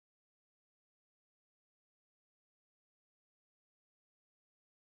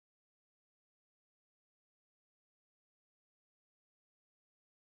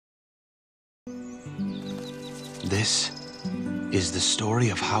This is the story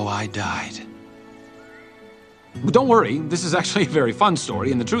of how I died. But don't worry, this is actually a very fun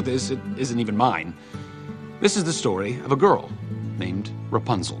story, and the truth is, it isn't even mine. This is the story of a girl named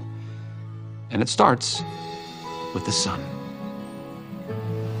Rapunzel. And it starts with the sun.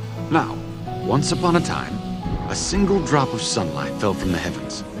 Now, once upon a time, a single drop of sunlight fell from the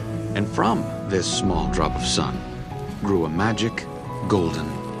heavens, and from this small drop of sun grew a magic, golden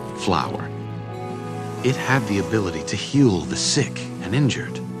flower. It had the ability to heal the sick and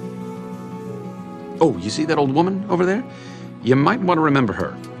injured. Oh, you see that old woman over there? You might want to remember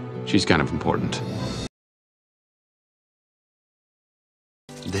her. She's kind of important.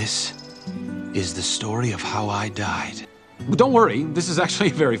 This is the story of how I died. But don't worry, this is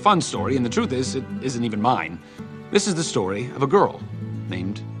actually a very fun story, and the truth is, it isn't even mine. This is the story of a girl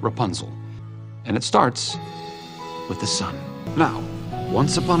named Rapunzel. And it starts with the sun. Now,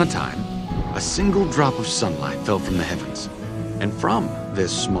 once upon a time, a single drop of sunlight fell from the heavens, and from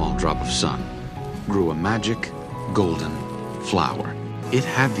this small drop of sun grew a magic, golden flower. It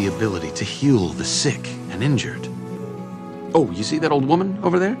had the ability to heal the sick and injured. Oh, you see that old woman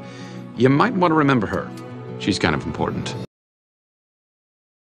over there? You might want to remember her. She's kind of important.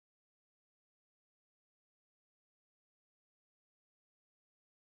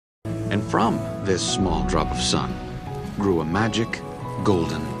 And from this small drop of sun grew a magic,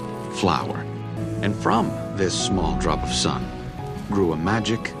 golden flower. And from this small drop of sun grew a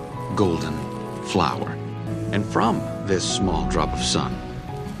magic, golden flower. And from this small drop of sun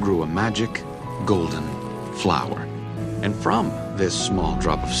grew a magic, golden flower. And from this small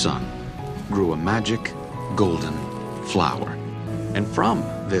drop of sun grew a magic, golden flower. And from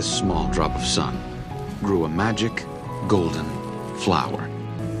this small drop of sun grew a magic, golden flower.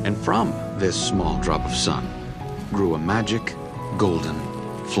 And from this small drop of sun grew a magic, golden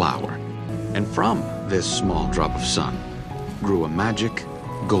flower. And from this small drop of sun grew a magic,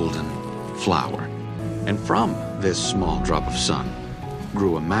 golden flower. And from this small drop of sun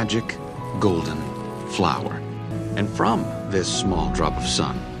grew a magic, golden flower. And from this small drop of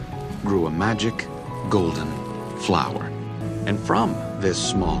sun grew a magic, golden flower. And from this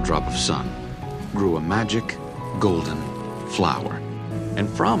small drop of sun grew a magic, golden flower. And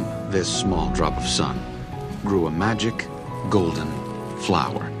from this small drop of sun grew a magic, golden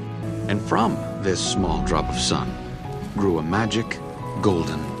flower. And from this small drop of sun grew a magic,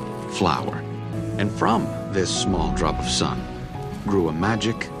 golden flower. And from this small drop of sun grew a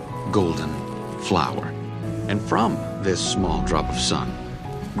magic, golden flower. And from this small drop of sun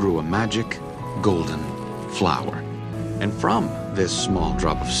grew a magic, golden flower. And from this small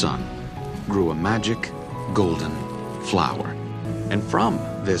drop of sun grew a magic, golden flower. And from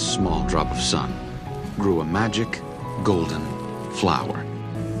this small drop of sun grew a magic, golden flower.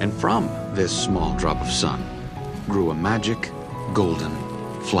 And from this small drop of sun grew a magic, golden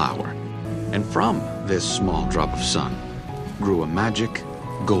flower. And from this small drop of sun grew a magic,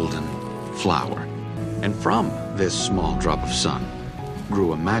 golden flower. And from this small drop of sun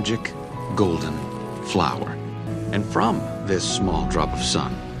grew a magic, golden flower. And from this small drop of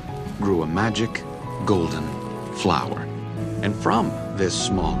sun grew a magic, golden flower. And from this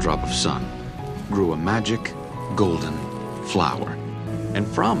small drop of sun grew a magic, golden flower. And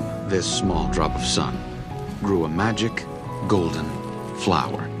from this small drop of sun grew a magic, golden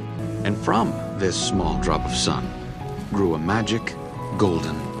flower. And from this small drop of sun grew a magic,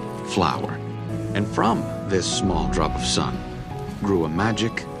 golden flower. And from this small drop of sun grew a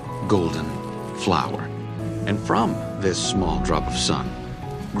magic, golden flower. And from this small drop of sun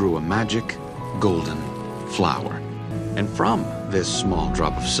grew a magic, golden flower. And from this small drop of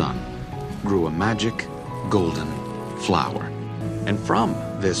sun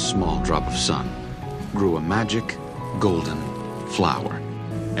grew a magic, golden flower.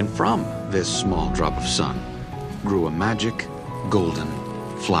 And from this small drop of sun grew a magic, golden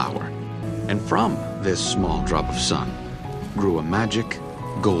flower. And from this small drop of sun grew a magic,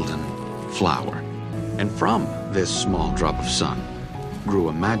 golden flower. And from this small drop of sun grew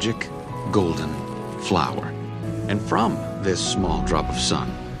a magic, golden flower. And from this small drop of sun grew a magic, golden flower. And from this small drop of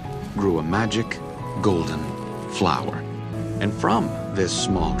sun grew a magic, golden flower. And from this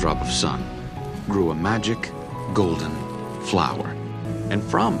small drop of sun grew a magic, golden flower.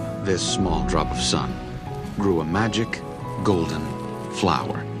 And from this small drop of sun grew a magic, golden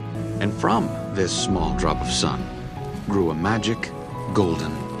flower. And from this small drop of sun grew a magic,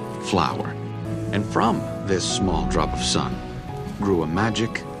 golden flower. And from this small drop of sun grew a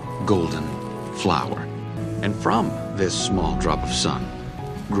magic, golden flower. And from this small drop of sun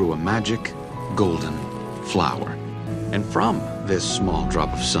grew a magic, golden flower. And from this small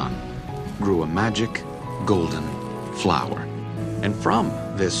drop of sun grew a magic, golden flower. And from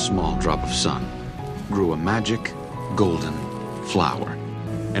this small drop of sun grew a magic golden flower.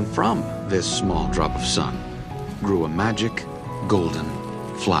 And from this small drop of sun grew a magic golden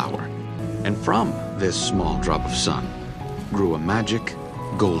flower. And from this small drop of sun grew a magic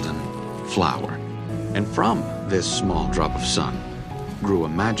golden flower. And from this small drop of sun grew a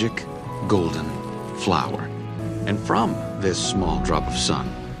magic golden flower. And from this small drop of sun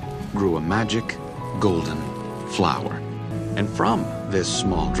grew a magic golden flower. And from this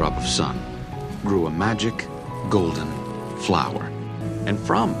small drop of sun grew a magic golden flower. And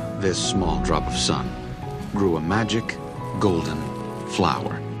from this small drop of sun grew a magic golden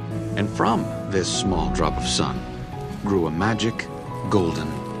flower. And from this small drop of sun grew a magic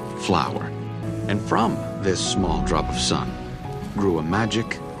golden flower. And from this small drop of sun grew a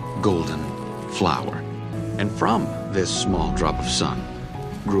magic golden flower. And from this small drop of sun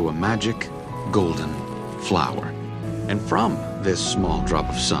grew a magic golden flower. And from this small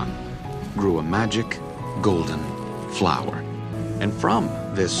drop of sun grew a magic golden flower. And from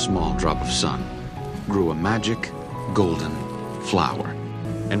this small drop of sun grew a magic golden flower.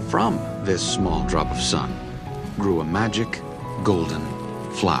 And from this small drop of sun grew a magic golden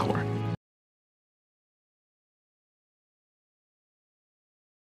flower.